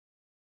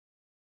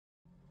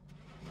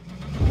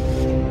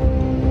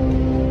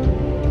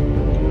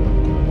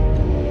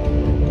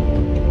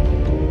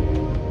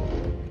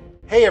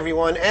Hey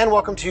everyone, and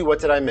welcome to What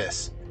Did I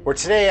Miss?, where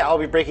today I'll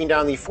be breaking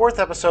down the 4th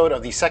episode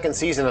of the 2nd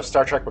season of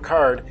Star Trek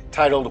Picard,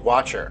 titled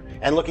Watcher,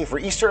 and looking for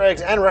Easter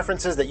eggs and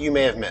references that you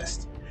may have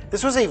missed.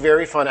 This was a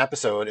very fun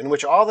episode in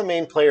which all the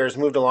main players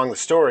moved along the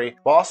story,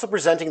 while also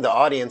presenting the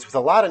audience with a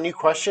lot of new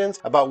questions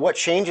about what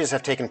changes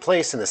have taken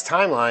place in this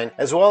timeline,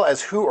 as well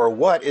as who or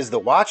what is the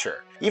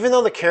Watcher. Even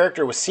though the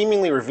character was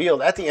seemingly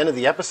revealed at the end of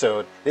the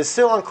episode, it is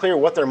still unclear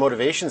what their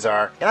motivations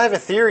are, and I have a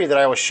theory that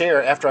I will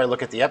share after I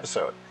look at the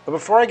episode. But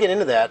before I get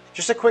into that,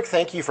 just a quick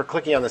thank you for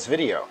clicking on this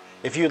video.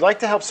 If you'd like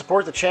to help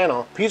support the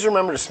channel, please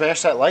remember to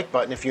smash that like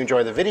button if you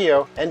enjoy the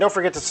video, and don't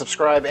forget to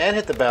subscribe and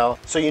hit the bell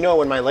so you know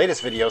when my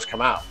latest videos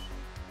come out.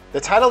 The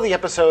title of the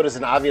episode is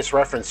an obvious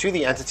reference to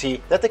the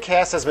entity that the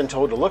cast has been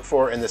told to look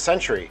for in this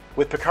century,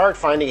 with Picard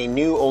finding a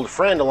new old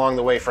friend along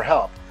the way for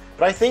help.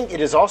 But I think it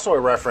is also a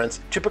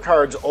reference to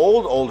Picard's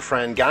old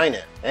friend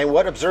Guinan, and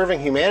what observing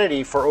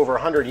humanity for over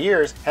 100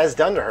 years has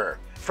done to her.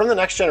 From the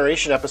Next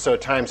Generation episode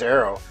Time's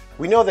Arrow,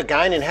 we know that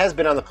Guinan has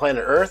been on the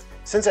planet Earth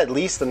since at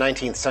least the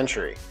 19th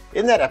century.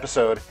 In that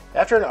episode,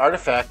 after an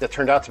artifact that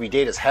turned out to be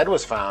Data's head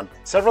was found,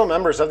 several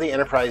members of the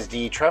Enterprise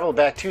D traveled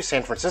back to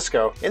San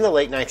Francisco in the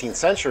late 19th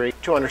century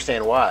to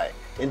understand why.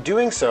 In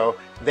doing so,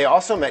 they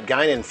also met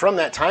Guinan from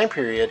that time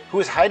period, who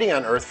was hiding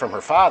on Earth from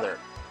her father.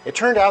 It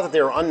turned out that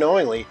they were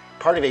unknowingly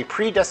part of a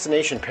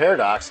predestination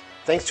paradox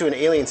thanks to an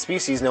alien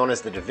species known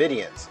as the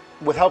Davidians.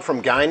 With help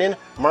from Guinan,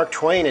 Mark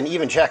Twain, and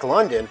even Jack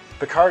London,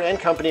 Picard and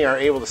company are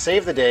able to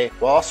save the day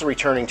while also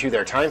returning to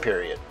their time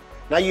period.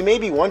 Now you may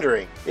be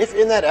wondering, if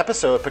in that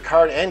episode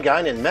Picard and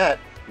Guinan met,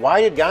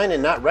 why did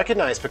Guinan not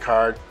recognize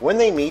Picard when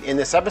they meet in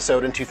this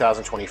episode in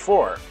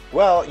 2024?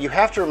 Well, you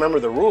have to remember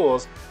the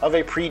rules of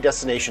a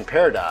predestination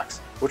paradox,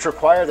 which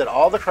require that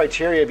all the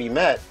criteria be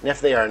met, and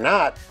if they are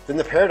not, then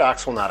the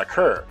paradox will not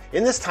occur.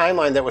 In this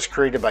timeline that was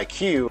created by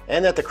Q,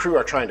 and that the crew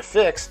are trying to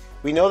fix,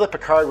 we know that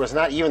Picard was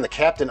not even the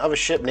captain of a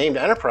ship named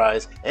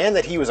Enterprise, and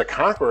that he was a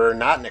conqueror,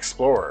 not an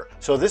explorer.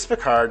 So this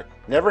Picard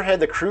never had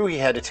the crew he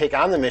had to take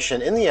on the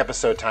mission in the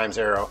episode Time's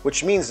Arrow,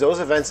 which means those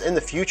events in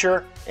the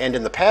future and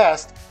in the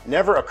past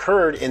never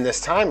occurred in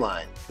this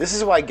timeline. This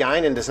is why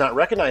Guinan does not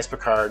recognize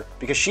Picard,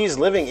 because she is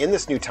living in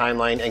this new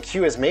timeline and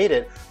Q has made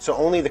it so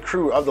only the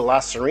crew of the La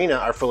Sirena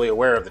are fully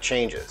aware of the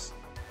changes.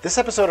 This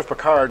episode of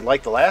Picard,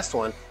 like the last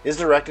one, is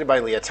directed by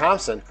Leah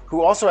Thompson,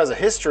 who also has a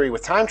history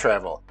with time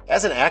travel.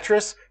 As an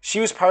actress,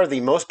 she was part of the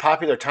most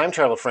popular time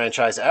travel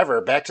franchise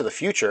ever, Back to the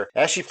Future,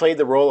 as she played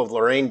the role of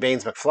Lorraine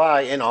Baines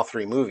McFly in all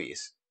 3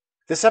 movies.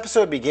 This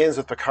episode begins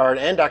with Picard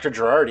and Dr.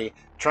 Girardi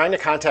trying to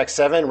contact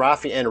Seven,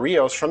 Rafi, and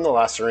Rios from the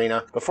La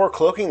Sirena before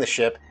cloaking the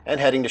ship and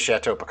heading to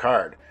Chateau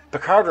Picard.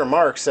 Picard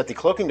remarks that the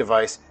cloaking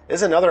device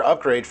is another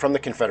upgrade from the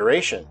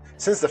Confederation,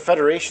 since the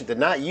Federation did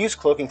not use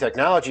cloaking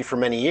technology for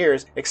many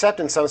years except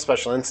in some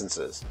special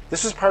instances.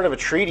 This was part of a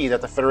treaty that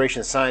the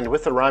Federation signed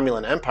with the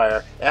Romulan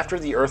Empire after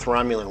the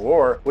Earth-Romulan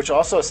War, which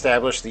also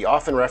established the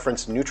often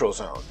referenced neutral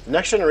zone. The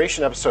Next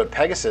Generation episode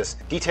Pegasus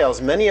details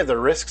many of the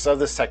risks of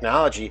this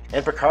technology,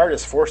 and Picard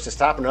is forced to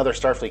stop another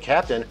Starfleet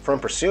captain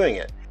from pursuing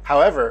it.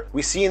 However,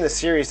 we see in the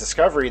series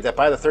Discovery that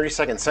by the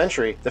 32nd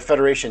century, the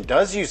Federation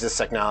does use this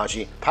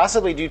technology,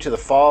 possibly due to the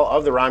fall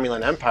of the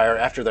Romulan Empire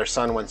after their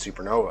sun went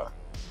supernova.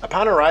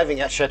 Upon arriving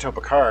at Chateau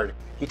Picard,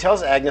 he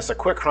tells Agnes a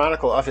quick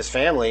chronicle of his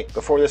family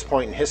before this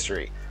point in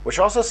history, which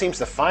also seems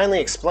to finally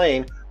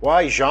explain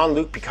why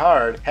Jean-Luc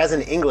Picard has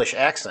an English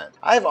accent.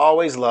 I've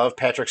always loved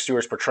Patrick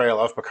Stewart's portrayal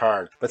of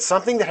Picard, but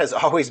something that has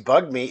always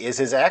bugged me is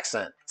his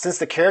accent, since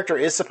the character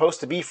is supposed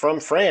to be from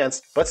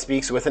France, but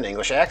speaks with an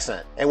English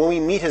accent. And when we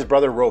meet his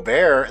brother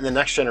Robert in the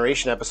Next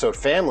Generation episode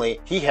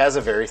Family, he has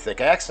a very thick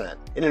accent.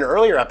 In an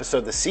earlier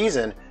episode this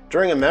season,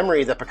 during a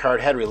memory that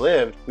Picard had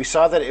relived, we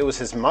saw that it was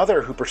his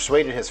mother who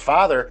persuaded his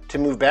father to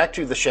move back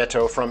to the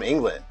chateau from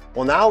England.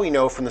 Well, now we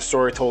know from the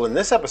story told in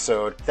this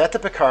episode that the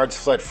Picards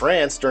fled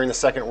France during the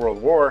Second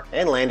World War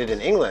and landed in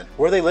England,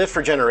 where they lived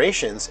for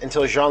generations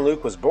until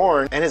Jean-Luc was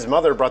born and his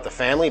mother brought the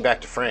family back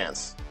to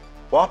France.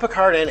 While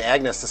Picard and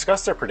Agnes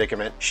discuss their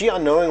predicament, she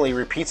unknowingly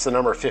repeats the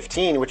number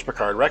 15, which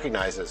Picard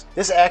recognizes.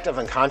 This act of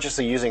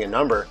unconsciously using a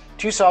number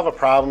to solve a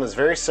problem is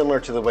very similar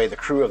to the way the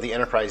crew of the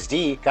Enterprise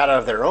D got out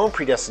of their own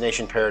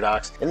predestination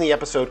paradox in the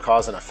episode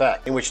Cause and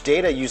Effect, in which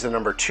Data used the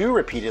number 2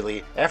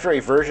 repeatedly after a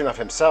version of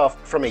himself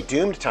from a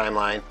doomed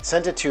timeline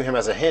sent it to him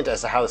as a hint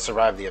as to how to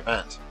survive the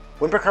event.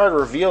 When Picard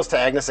reveals to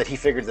Agnes that he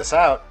figured this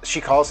out,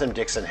 she calls him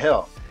Dixon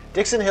Hill.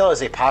 Dixon Hill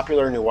is a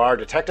popular noir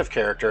detective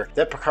character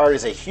that Picard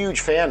is a huge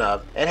fan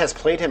of and has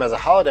played him as a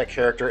holodeck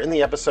character in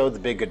the episode The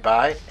Big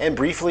Goodbye and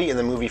briefly in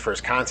the movie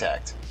First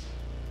Contact.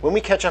 When we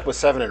catch up with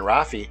Seven and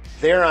Rafi,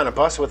 they are on a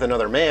bus with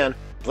another man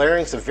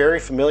blaring some very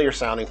familiar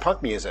sounding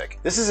punk music.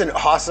 This is an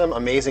awesome,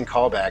 amazing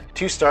callback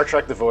to Star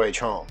Trek The Voyage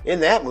Home.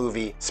 In that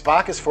movie,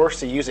 Spock is forced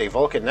to use a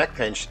Vulcan neck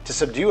pinch to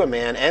subdue a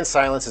man and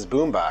silence his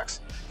boombox.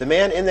 The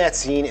man in that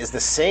scene is the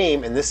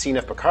same in this scene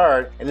of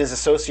Picard and his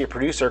associate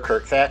producer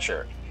Kirk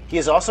Thatcher. He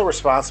is also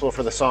responsible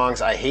for the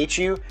songs I Hate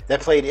You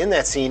that played in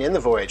that scene in The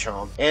Voyage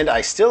Home, and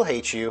I Still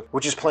Hate You,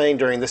 which is playing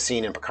during this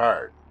scene in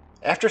Picard.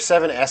 After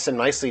Seven asks him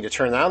nicely to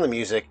turn down the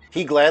music,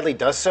 he gladly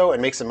does so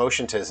and makes a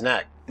motion to his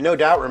neck. no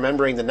doubt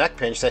remembering the neck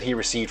pinch that he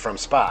received from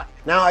Spock.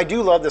 Now, I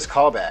do love this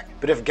callback,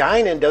 but if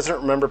Guinan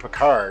doesn't remember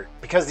Picard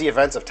because the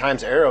events of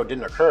Time's Arrow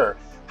didn't occur,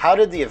 how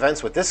did the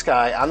events with this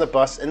guy on the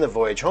bus in the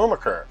voyage home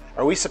occur?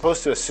 Are we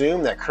supposed to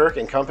assume that Kirk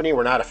and company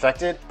were not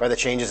affected by the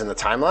changes in the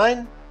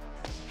timeline?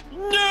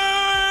 Nerd!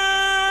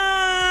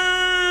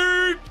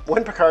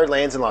 When Picard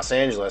lands in Los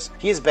Angeles,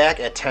 he is back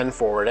at 10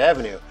 Forward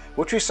Avenue,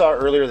 which we saw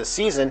earlier this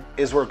season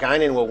is where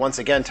Guinan will once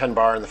again tend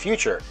bar in the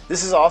future.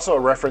 This is also a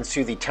reference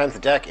to the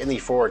 10th deck in the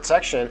forward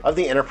section of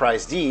the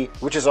Enterprise D,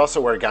 which is also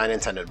where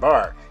Guinan tended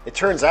bar. It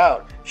turns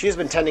out she has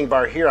been tending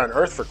bar here on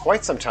Earth for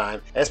quite some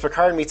time, as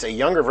Picard meets a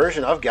younger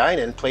version of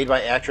Guinan played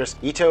by actress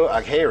Ito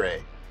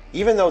Aghere.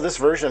 Even though this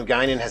version of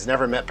Guinan has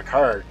never met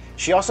Picard,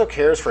 she also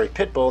cares for a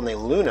pit bull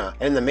named Luna,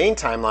 and in the main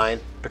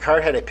timeline,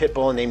 Picard had a pit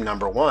bull named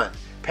Number 1.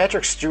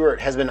 Patrick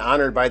Stewart has been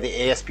honored by the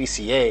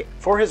ASPCA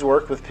for his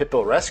work with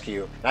Pitbull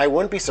Rescue, and I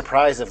wouldn't be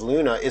surprised if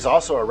Luna is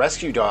also a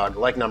rescue dog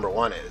like Number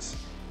 1 is.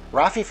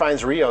 Raffi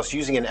finds Rios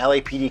using an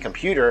LAPD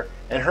computer,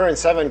 and her and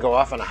Seven go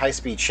off on a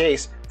high-speed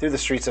chase through the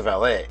streets of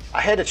LA.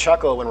 I had to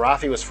chuckle when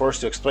Raffi was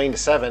forced to explain to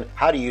Seven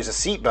how to use a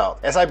seatbelt,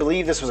 as I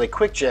believe this was a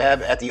quick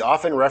jab at the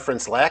often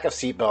referenced lack of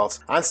seatbelts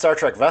on Star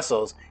Trek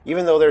vessels,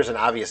 even though there's an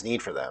obvious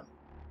need for them.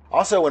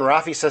 Also, when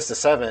Raffi says to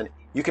Seven,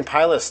 "You can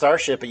pilot a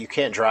starship but you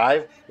can't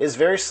drive," is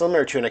very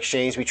similar to an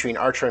exchange between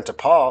Archer and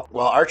T'Pol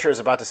while Archer is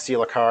about to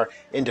steal a car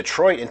in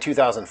Detroit in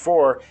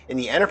 2004 in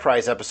the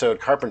Enterprise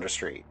episode Carpenter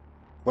Street.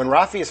 When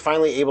Raffi is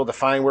finally able to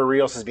find where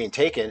Rios is being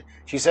taken,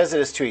 she says it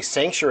is to a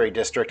sanctuary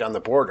district on the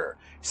border.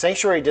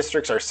 Sanctuary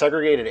districts are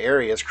segregated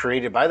areas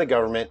created by the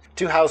government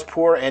to house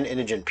poor and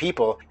indigent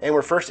people, and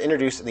were first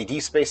introduced in the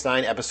Deep Space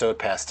Nine episode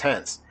Past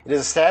Tense. It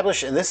is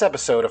established in this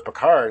episode of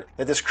Picard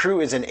that this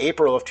crew is in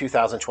April of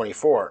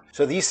 2024,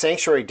 so these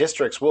sanctuary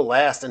districts will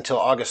last until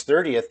August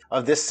 30th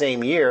of this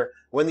same year,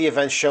 when the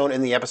events shown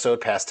in the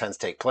episode Past Tense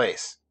take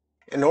place.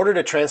 In order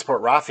to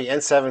transport Raffi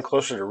and Seven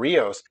closer to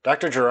Rios,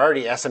 Dr.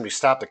 Girardi asks them to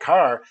stop the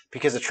car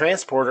because the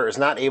transporter is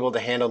not able to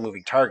handle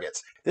moving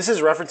targets. This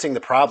is referencing the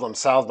problem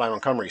solved by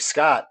Montgomery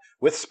Scott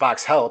with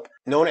Spock's help,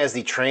 known as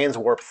the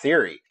trans-warp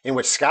theory, in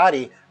which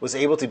Scotty was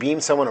able to beam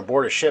someone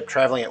aboard a ship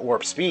traveling at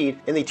warp speed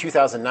in the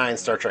 2009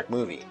 Star Trek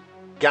movie.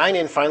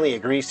 Guinan finally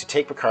agrees to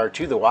take Picard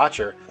to the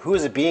Watcher, who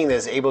is a being that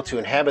is able to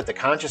inhabit the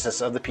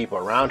consciousness of the people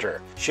around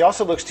her. She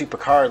also looks to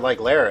Picard like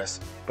Laris,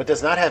 but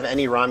does not have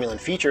any Romulan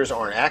features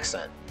or an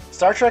accent.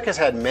 Star Trek has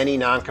had many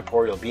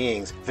non-corporeal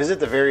beings visit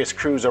the various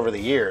crews over the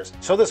years,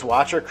 so this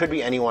Watcher could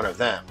be any one of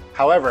them.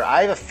 However,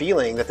 I have a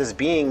feeling that this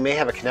being may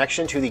have a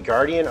connection to the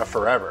Guardian of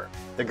Forever.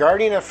 The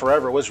Guardian of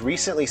Forever was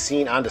recently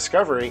seen on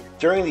Discovery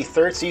during the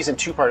third season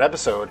two-part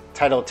episode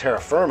titled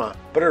Terra Firma,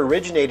 but it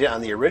originated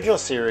on the original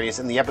series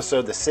in the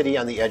episode The City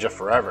on the Edge of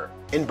Forever.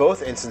 In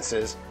both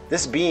instances,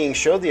 this being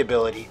showed the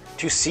ability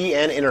to see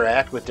and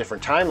interact with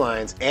different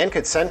timelines and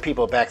could send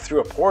people back through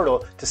a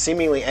portal to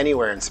seemingly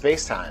anywhere in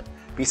space-time.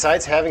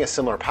 Besides having a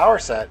similar power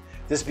set,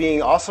 this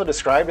being also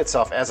described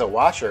itself as a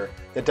Watcher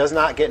that does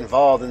not get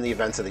involved in the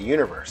events of the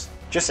universe.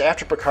 Just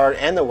after Picard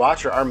and the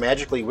Watcher are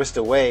magically whisked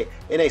away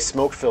in a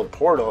smoke-filled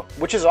portal,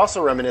 which is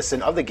also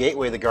reminiscent of the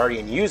gateway the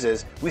Guardian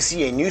uses, we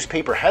see a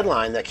newspaper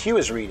headline that Q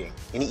is reading.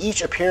 In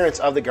each appearance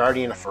of the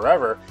Guardian of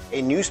Forever,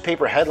 a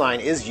newspaper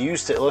headline is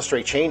used to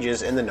illustrate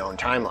changes in the known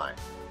timeline.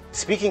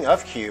 Speaking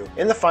of Q,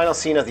 in the final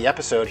scene of the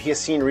episode, he is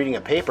seen reading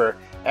a paper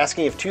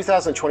asking if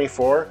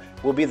 2024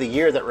 will be the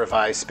year that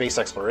revives space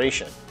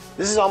exploration.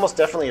 This is almost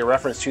definitely a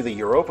reference to the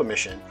Europa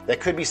mission that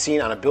could be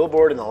seen on a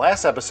billboard in the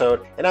last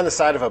episode and on the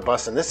side of a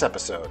bus in this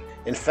episode.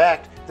 In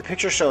fact, the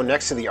picture shown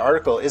next to the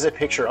article is a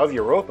picture of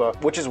Europa,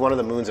 which is one of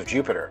the moons of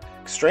Jupiter.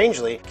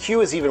 Strangely,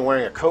 Q is even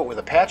wearing a coat with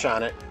a patch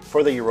on it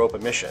for the Europa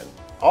mission.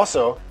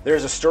 Also, there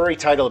is a story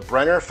titled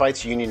Brenner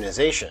Fights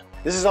Unionization.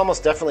 This is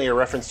almost definitely a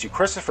reference to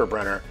Christopher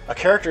Brenner, a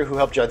character who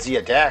helped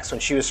Jadzia Dax when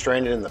she was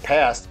stranded in the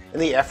past in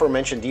the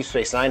aforementioned Deep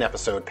Space Nine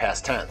episode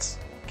Past Tense.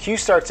 Q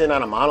starts in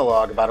on a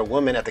monologue about a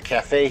woman at the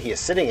cafe he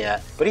is sitting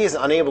at, but he is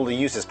unable to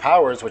use his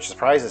powers, which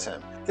surprises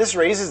him. This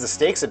raises the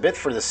stakes a bit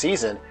for the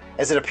season,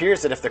 as it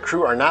appears that if the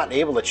crew are not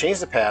able to change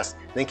the past,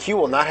 then Q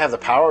will not have the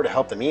power to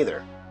help them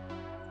either.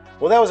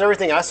 Well, that was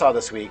everything I saw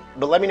this week,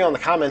 but let me know in the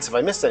comments if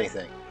I missed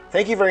anything.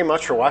 Thank you very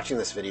much for watching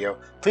this video.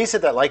 Please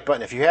hit that like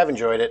button if you have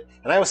enjoyed it,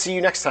 and I will see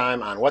you next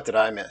time on What Did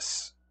I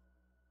Miss?